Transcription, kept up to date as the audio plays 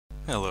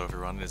Hello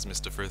everyone, it is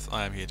Mr. Frith.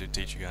 I am here to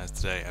teach you guys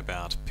today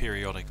about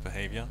periodic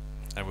behavior,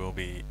 and we'll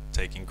be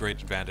taking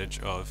great advantage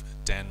of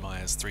Dan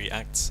Meyer's 3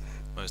 acts,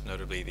 most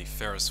notably the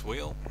Ferris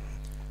wheel.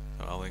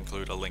 I'll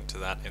include a link to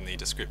that in the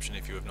description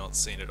if you have not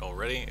seen it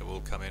already. It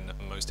will come in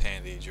most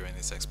handy during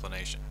this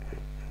explanation.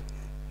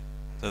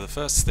 So the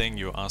first thing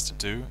you're asked to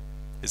do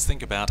is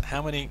think about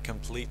how many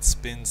complete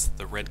spins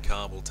the red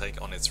car will take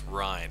on its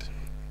ride.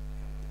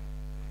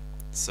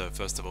 So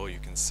first of all, you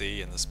can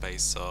see in the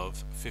space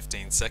of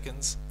 15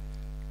 seconds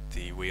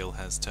the wheel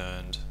has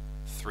turned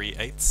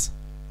 3/8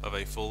 of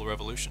a full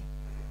revolution.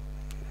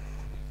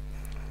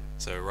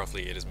 So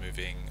roughly it is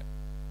moving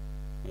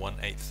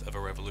 1/8 of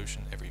a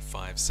revolution every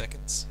 5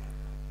 seconds.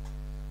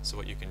 So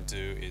what you can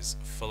do is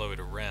follow it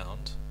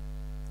around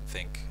and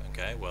think,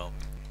 okay, well,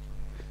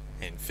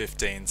 in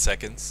 15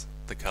 seconds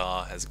the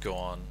car has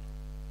gone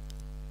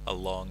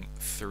along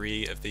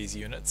 3 of these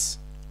units.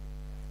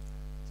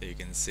 So you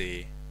can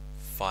see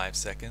 5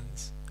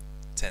 seconds,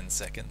 10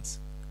 seconds,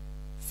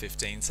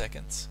 15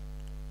 seconds.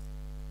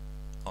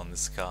 On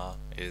this car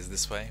it is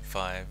this way,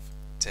 5,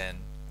 10,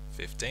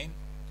 15.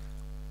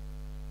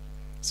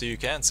 So you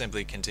can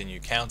simply continue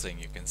counting.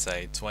 You can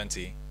say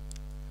 20,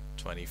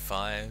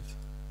 25,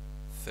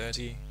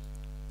 30,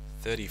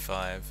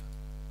 35,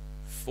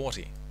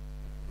 40.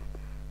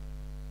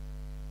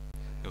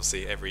 You'll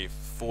see every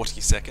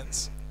 40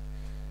 seconds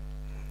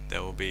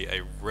there will be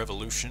a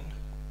revolution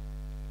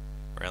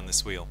around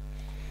this wheel.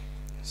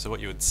 So what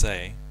you would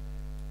say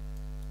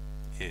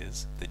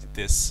is that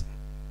this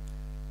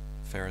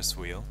Ferris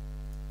wheel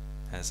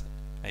has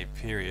a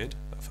period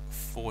of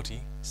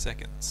 40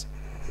 seconds.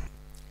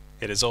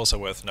 It is also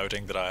worth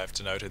noting that I have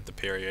denoted the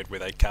period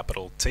with a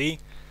capital T.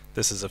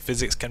 This is a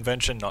physics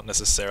convention, not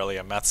necessarily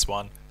a maths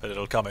one, but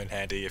it'll come in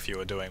handy if you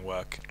are doing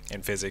work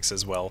in physics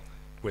as well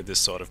with this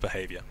sort of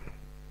behavior.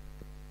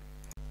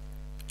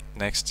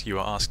 Next, you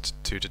are asked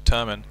to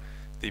determine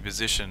the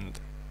position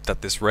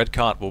that this red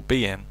cart will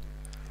be in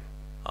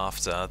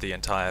after the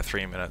entire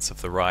 3 minutes of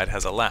the ride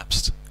has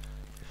elapsed.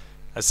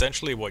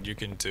 Essentially what you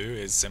can do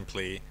is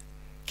simply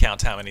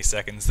count how many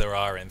seconds there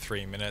are in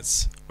 3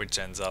 minutes, which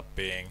ends up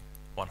being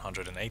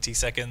 180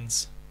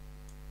 seconds,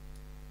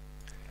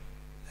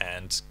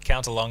 and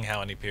count along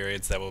how many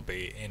periods there will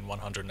be in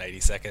 180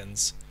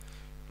 seconds.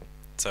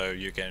 So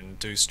you can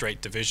do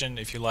straight division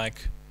if you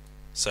like,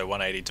 so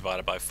 180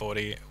 divided by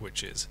 40,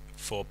 which is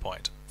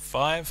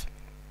 4.5.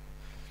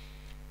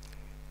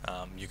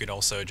 You can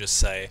also just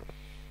say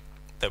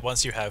that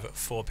once you have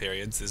 4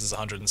 periods, this is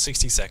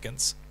 160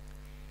 seconds,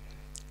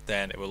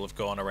 then it will have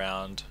gone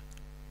around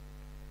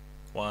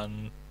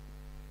 1,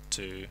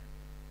 2,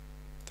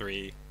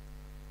 3,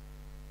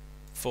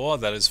 4,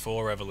 that is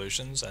 4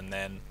 revolutions, and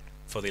then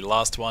for the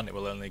last one it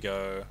will only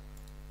go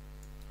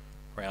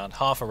around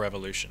half a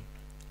revolution.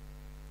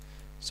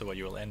 So what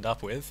you will end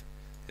up with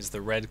is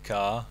the red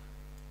car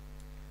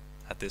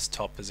at this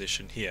top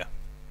position here.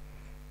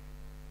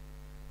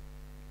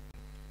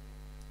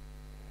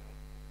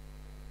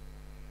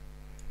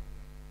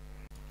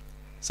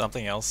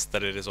 Something else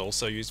that it is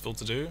also useful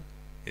to do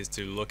is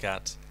to look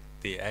at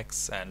the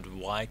x and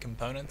y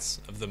components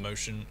of the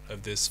motion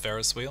of this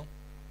Ferris wheel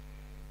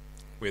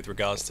with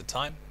regards to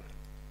time.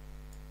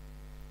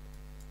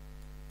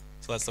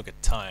 So let's look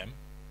at time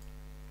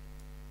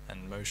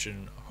and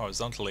motion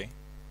horizontally,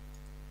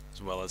 as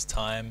well as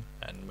time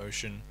and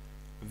motion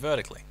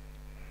vertically.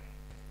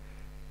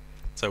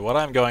 So what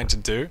I'm going to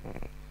do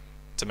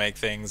to make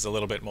things a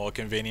little bit more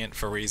convenient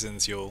for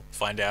reasons you'll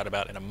find out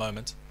about in a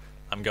moment,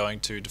 I'm going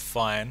to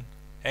define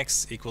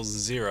x equals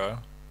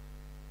 0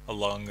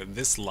 along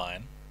this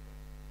line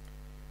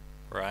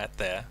right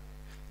there,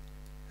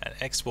 and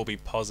x will be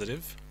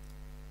positive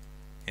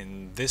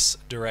in this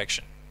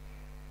direction.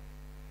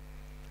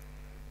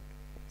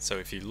 So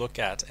if you look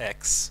at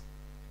x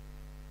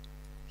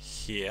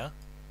here,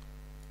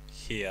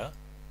 here,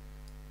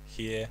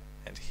 here,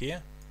 and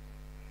here,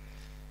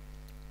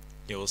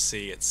 you'll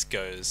see it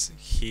goes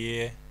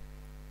here,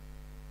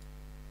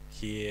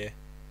 here,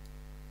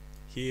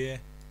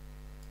 here,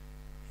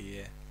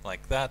 here,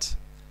 like that,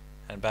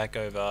 and back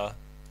over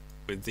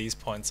with these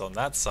points on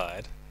that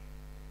side.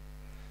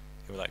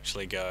 It will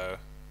actually go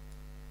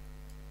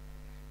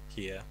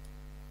here,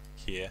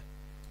 here,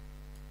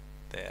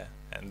 there,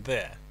 and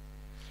there.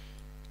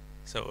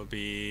 So it would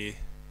be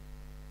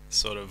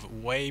sort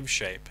of wave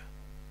shape.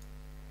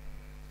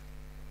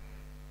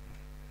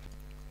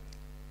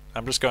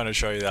 I'm just going to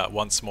show you that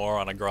once more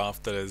on a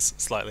graph that is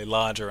slightly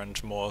larger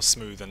and more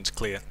smooth and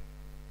clear.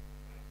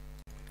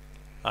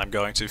 I'm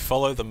going to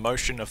follow the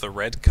motion of the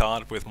red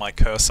cart with my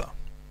cursor,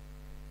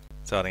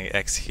 starting at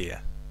x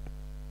here.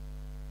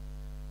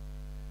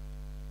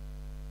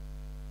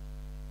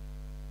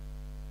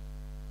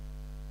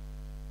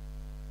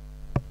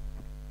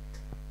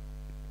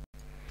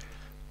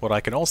 What I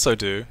can also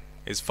do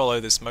is follow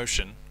this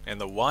motion in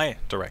the y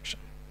direction.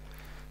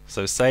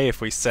 So say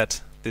if we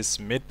set this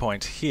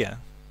midpoint here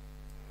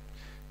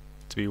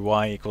to be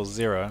y equals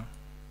 0,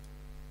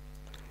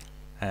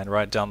 and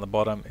right down the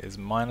bottom is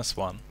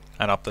 -1,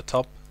 and up the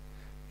top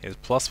is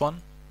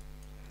 +1,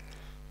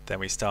 then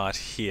we start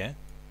here,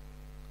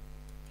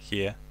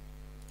 here,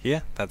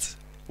 here, that's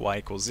y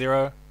equals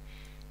 0,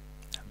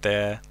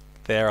 there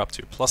up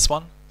to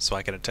 +1, so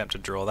I can attempt to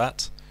draw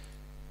that.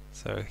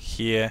 So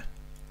here,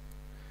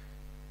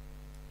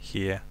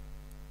 here,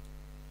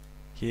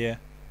 here,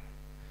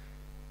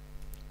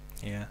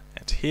 here,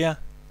 and here,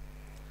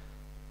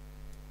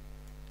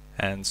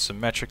 and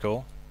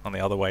symmetrical on the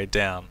other way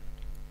down.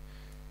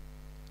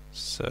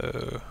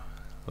 So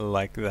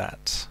like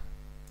that.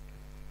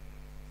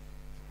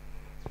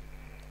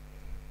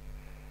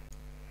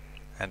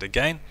 And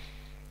again,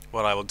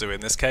 what I will do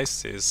in this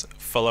case is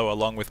follow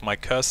along with my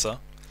cursor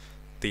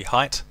the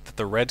height that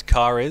the red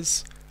car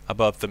is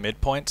above the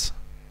midpoint,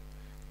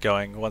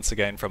 going once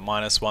again from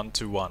 -1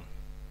 to 1.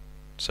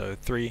 So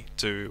 3,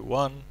 2,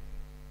 1.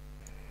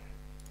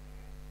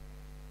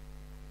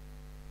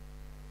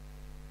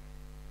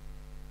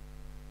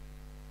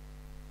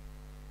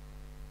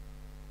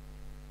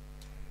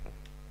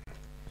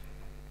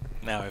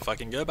 Now if I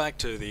can go back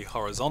to the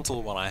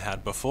horizontal one I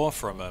had before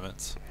for a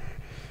moment,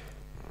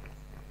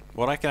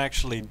 what I can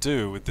actually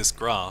do with this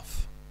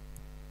graph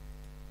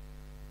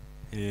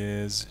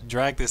is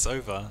drag this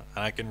over,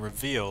 and I can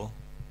reveal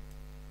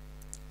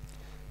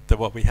that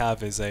what we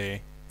have is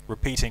a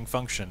repeating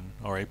function,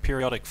 or a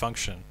periodic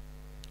function.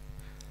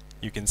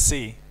 You can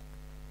see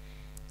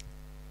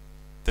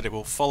that it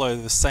will follow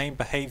the same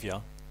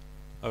behavior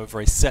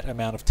over a set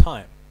amount of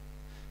time.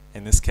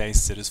 In this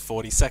case it is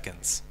 40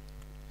 seconds.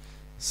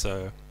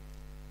 So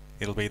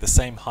it'll be the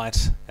same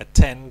height at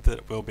 10 that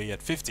it will be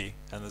at 50,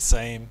 and the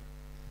same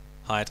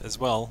height as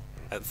well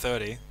at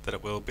 30 that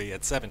it will be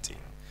at 70,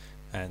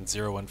 and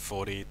 0 and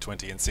 40,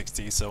 20 and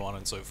 60, so on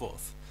and so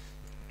forth.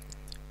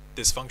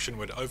 This function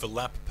would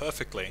overlap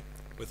perfectly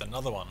with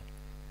another one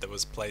that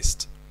was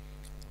placed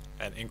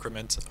an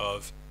increment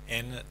of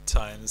n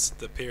times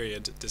the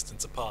period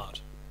distance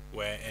apart,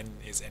 where n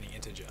is any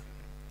integer.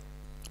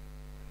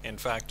 In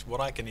fact, what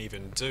I can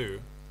even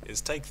do is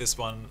take this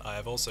one I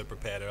have also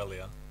prepared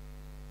earlier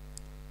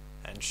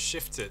and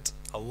shift it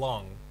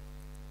along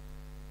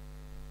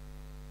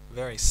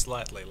very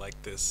slightly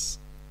like this.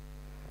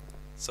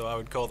 So I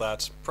would call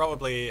that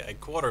probably a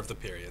quarter of the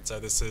period, so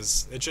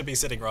it should be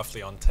sitting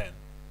roughly on 10.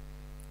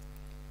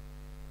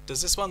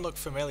 Does this one look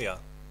familiar?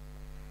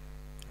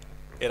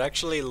 It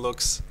actually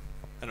looks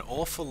an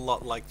awful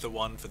lot like the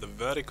one for the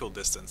vertical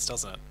distance,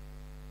 doesn't it?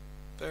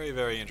 Very,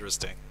 very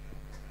interesting.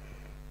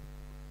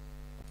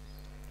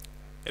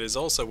 It is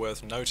also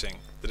worth noting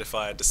that if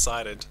I had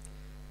decided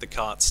the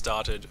cart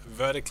started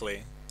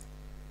vertically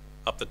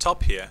up the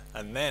top here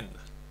and then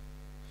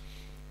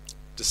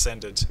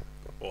descended,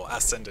 or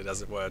ascended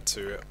as it were,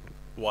 to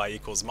y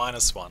equals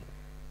 -1.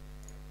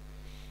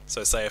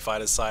 So say if I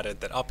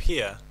decided that up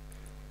here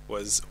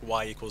was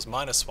y equals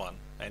 -1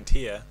 and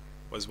here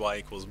was y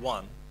equals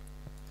 1,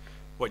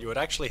 what you would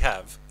actually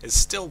have is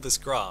still this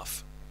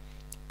graph,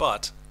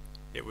 but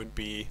it would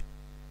be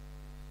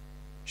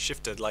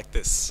shifted like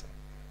this.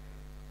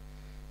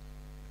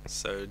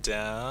 So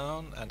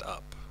down and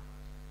up,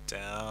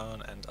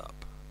 down and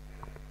up.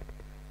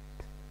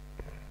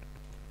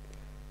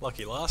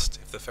 Lucky last,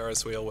 if the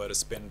Ferris wheel were to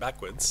spin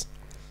backwards,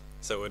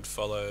 so it would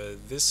follow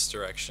this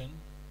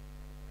direction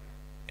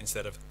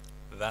instead of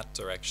that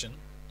direction,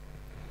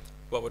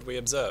 what would we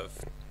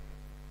observe?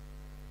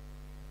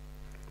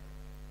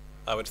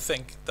 I would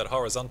think that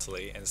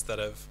horizontally, instead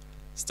of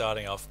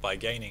starting off by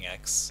gaining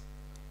x,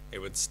 it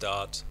would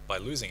start by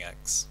losing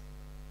x.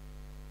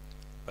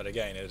 But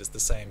again, it is the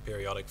same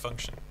periodic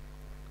function.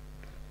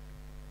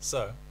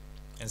 So,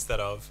 instead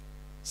of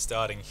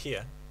starting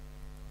here,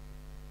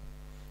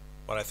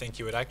 what I think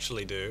you would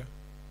actually do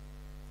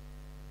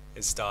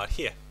is start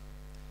here.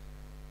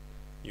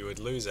 You would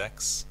lose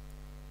x,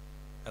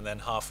 and then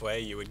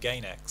halfway you would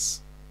gain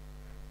x.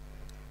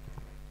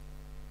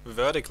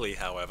 Vertically,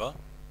 however,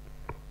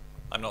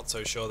 I'm not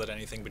so sure that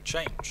anything would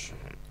change.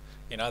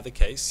 In either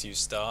case, you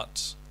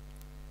start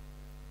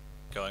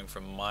going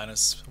from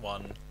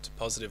 -1 to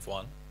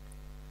 +1,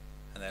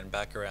 and then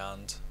back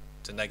around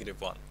to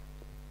 -1.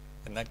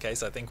 In that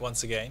case, I think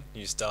once again,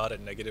 you start at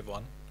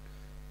 -1,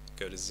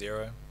 go to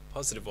 0,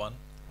 +1,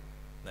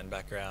 and then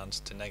back around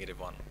to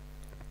 -1.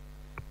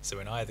 So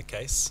in either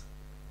case,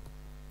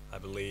 I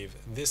believe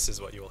this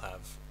is what you will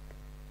have.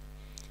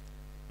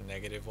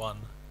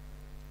 -1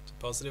 to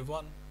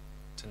 +1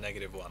 to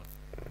 -1.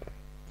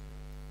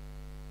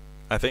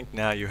 I think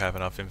now you have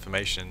enough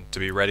information to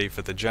be ready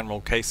for the general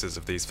cases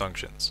of these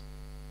functions.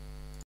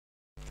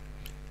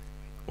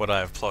 What I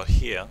have plotted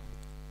here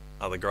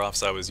are the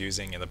graphs I was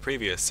using in the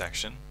previous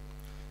section.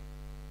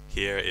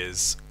 Here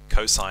is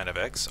cosine of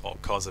x, or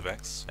cos of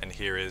x, and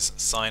here is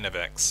sine of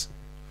x.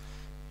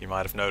 You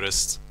might have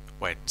noticed,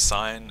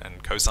 sine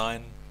and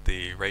cosine,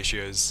 the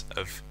ratios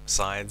of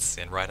sides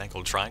in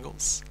right-angled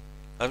triangles.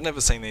 I've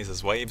never seen these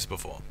as waves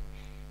before.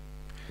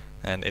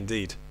 And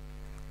indeed,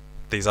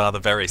 these are the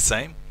very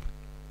same.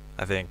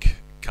 I think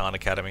Khan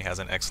Academy has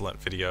an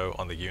excellent video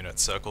on the unit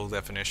circle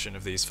definition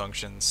of these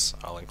functions.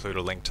 I'll include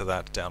a link to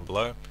that down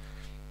below.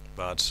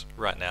 But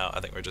right now I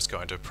think we're just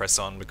going to press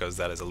on because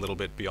that is a little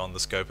bit beyond the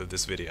scope of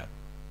this video.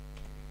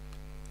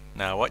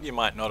 Now what you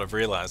might not have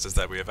realized is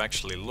that we have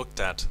actually looked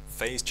at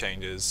phase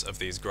changes of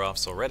these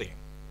graphs already.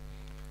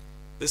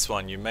 This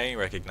one you may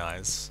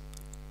recognize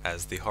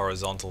as the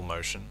horizontal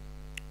motion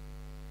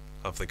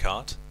of the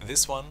cart.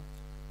 This one,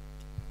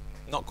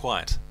 not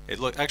quite. It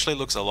actually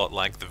looks a lot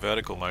like the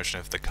vertical motion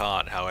of the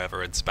cart,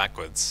 however it's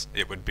backwards.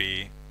 It would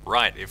be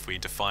right if we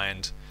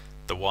defined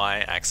the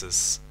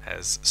y-axis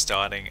as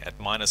starting at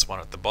 -1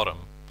 at the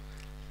bottom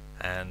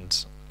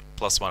and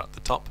 +1 at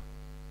the top.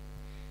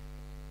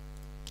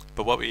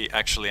 But what we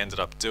actually ended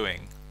up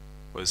doing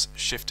was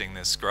shifting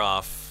this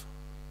graph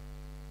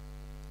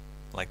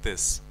like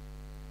this.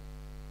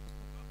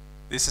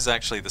 This is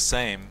actually the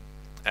same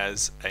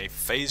as a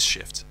phase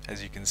shift.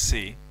 As you can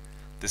see,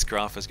 this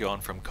graph has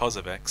gone from cos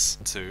of x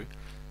to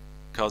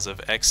cos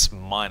of x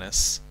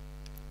minus,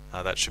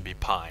 that should be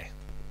pi.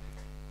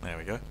 There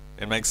we go.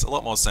 It makes a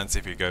lot more sense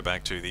if you go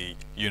back to the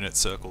unit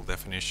circle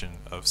definition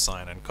of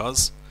sine and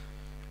cos.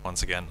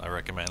 Once again, I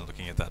recommend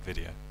looking at that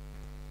video.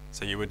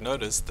 So you would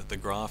notice that the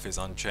graph is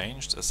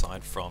unchanged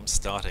aside from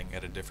starting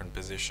at a different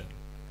position.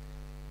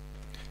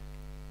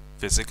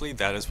 Physically,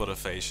 that is what a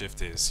phase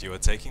shift is. You are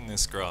taking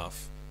this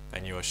graph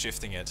and you are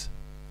shifting it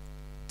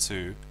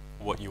to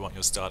what you want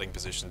your starting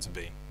position to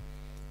be.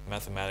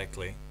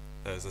 Mathematically,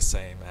 that is the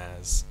same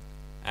as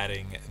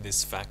adding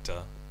this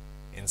factor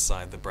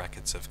inside the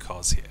brackets of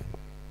cos here.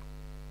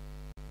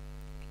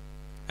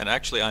 And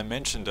actually, I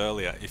mentioned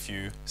earlier, if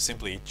you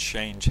simply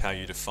change how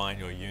you define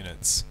your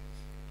units,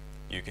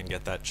 you can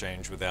get that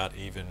change without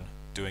even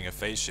doing a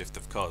phase shift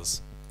of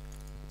cos.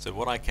 So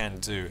what I can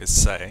do is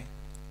say,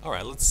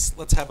 alright,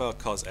 let's have our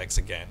cosx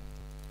again.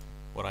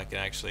 What I can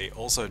actually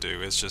also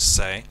do is just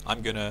say,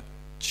 I'm going to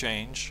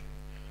change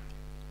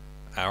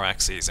our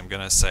axes. I'm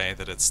going to say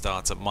that it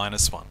starts at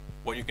 -1.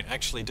 What you can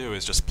actually do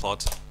is just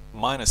plot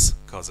minus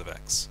cos of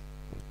x.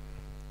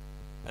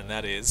 And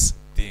that is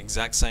the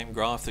exact same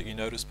graph that you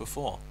noticed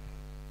before.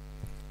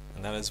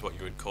 And that is what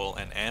you would call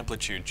an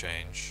amplitude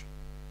change.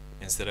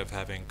 Instead of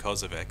having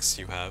cos of x,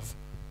 you have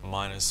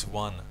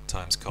 -1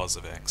 times cos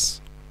of x.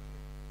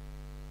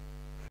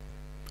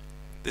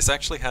 This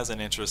actually has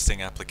an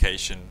interesting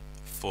application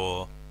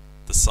for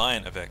the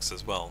sine of x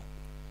as well.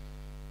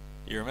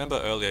 You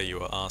remember earlier you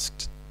were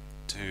asked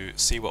to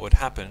see what would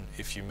happen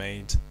if you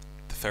made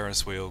the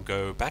Ferris wheel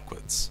go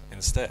backwards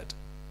instead.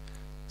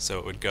 So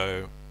it would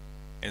go,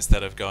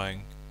 instead of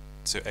going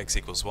to x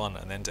equals 1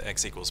 and then to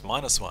x equals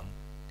 -1,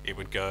 it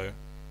would go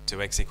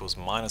to x equals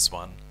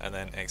 -1 and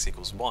then x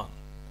equals 1.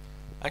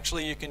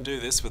 Actually, you can do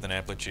this with an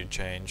amplitude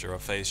change or a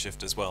phase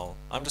shift as well.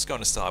 I'm just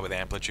going to start with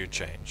amplitude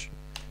change.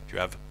 If you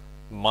have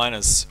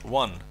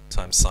 -1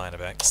 times sine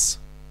of x,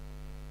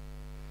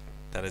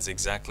 that is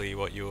exactly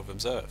what you have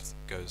observed.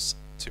 It goes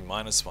to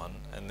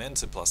 -1 and then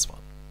to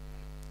 +1.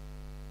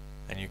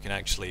 And you can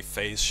actually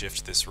phase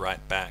shift this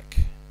right back.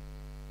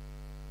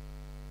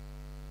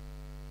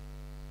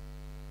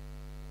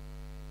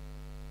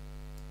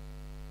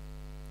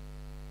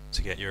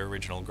 To get your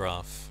original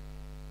graph.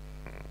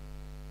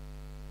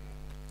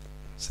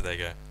 So there you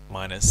go.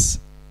 Minus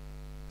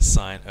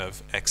sine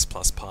of x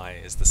plus pi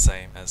is the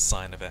same as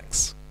sine of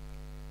x.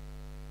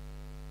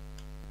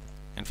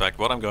 In fact,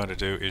 what I'm going to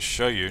do is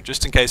show you,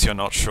 just in case you're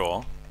not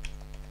sure.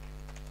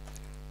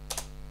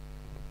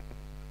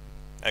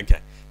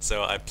 Okay,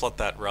 so I plot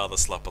that rather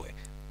sloppily,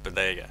 but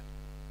there you go.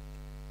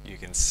 You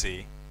can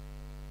see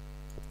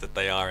that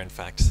they are in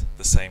fact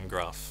the same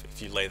graph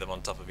if you lay them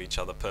on top of each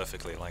other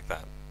perfectly like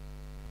that.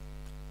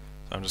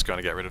 So I'm just going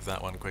to get rid of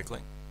that one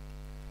quickly.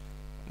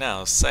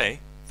 Now, say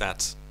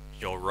that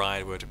your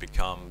ride were to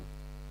become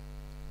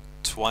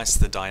twice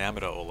the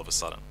diameter all of a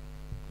sudden.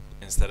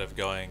 Instead of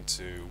going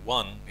to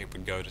 1, it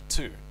would go to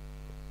 2.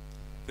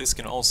 This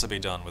can also be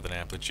done with an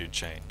amplitude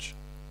change.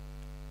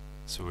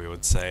 So we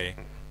would say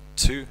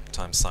 2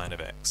 times sine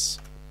of x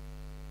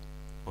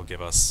will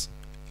give us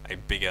a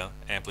bigger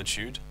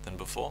amplitude than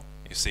before.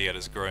 You see it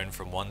has grown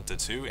from 1 to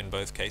 2 in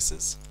both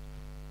cases.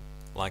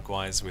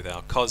 Likewise with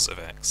our cos of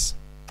x.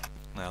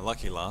 Now,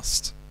 lucky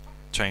last,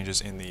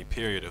 changes in the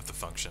period of the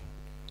function.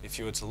 If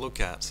you were to look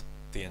at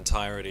the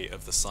entirety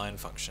of the sine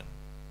function,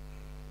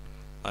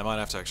 I might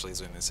have to actually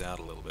zoom this out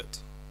a little bit.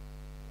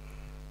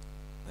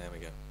 There we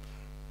go.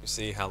 You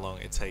see how long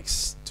it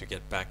takes to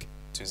get back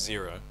to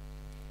 0.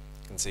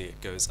 You can see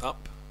it goes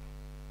up,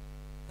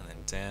 and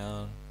then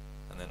down,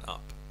 and then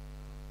up.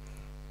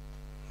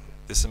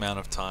 This amount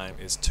of time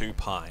is 2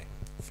 pi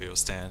for your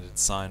standard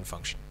sine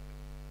function.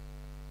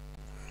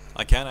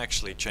 I can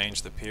actually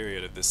change the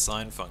period of this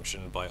sine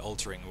function by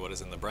altering what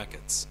is in the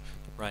brackets.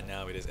 Right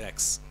now it is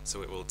x,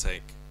 so it will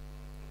take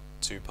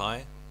 2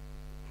 pi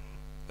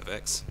of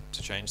x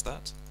to change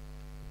that.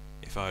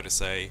 If I were to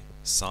say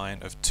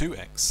sine of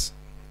 2x,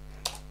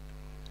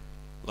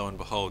 lo and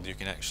behold, you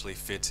can actually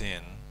fit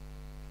in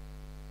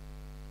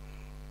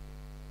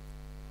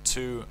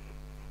 2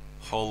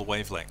 whole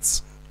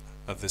wavelengths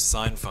of this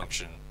sine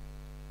function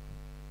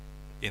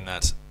in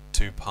that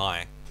 2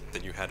 pi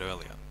that you had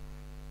earlier.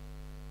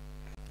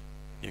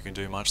 You can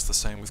do much the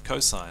same with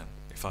cosine.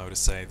 If I were to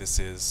say this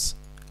is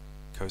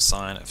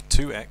cosine of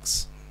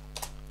 2x,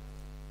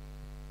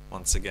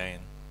 once again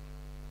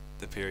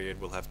the period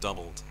will have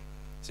doubled,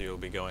 so you'll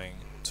be going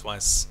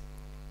twice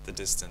the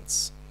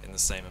distance in the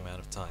same amount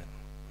of time.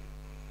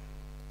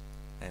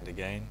 And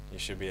again, you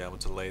should be able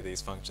to lay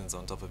these functions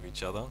on top of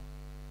each other,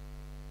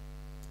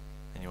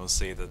 and you'll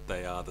see that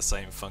they are the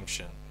same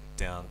function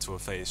down to a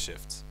phase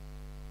shift.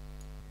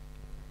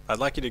 I'd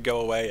like you to go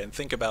away and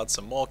think about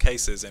some more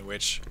cases in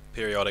which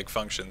periodic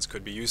functions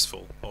could be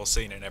useful or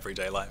seen in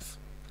everyday life.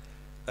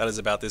 That is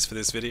about this for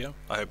this video.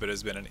 I hope it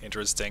has been an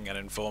interesting and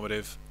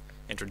informative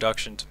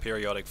introduction to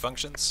periodic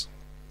functions.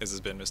 This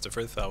has been Mr.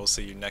 Frith. I will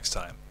see you next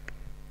time.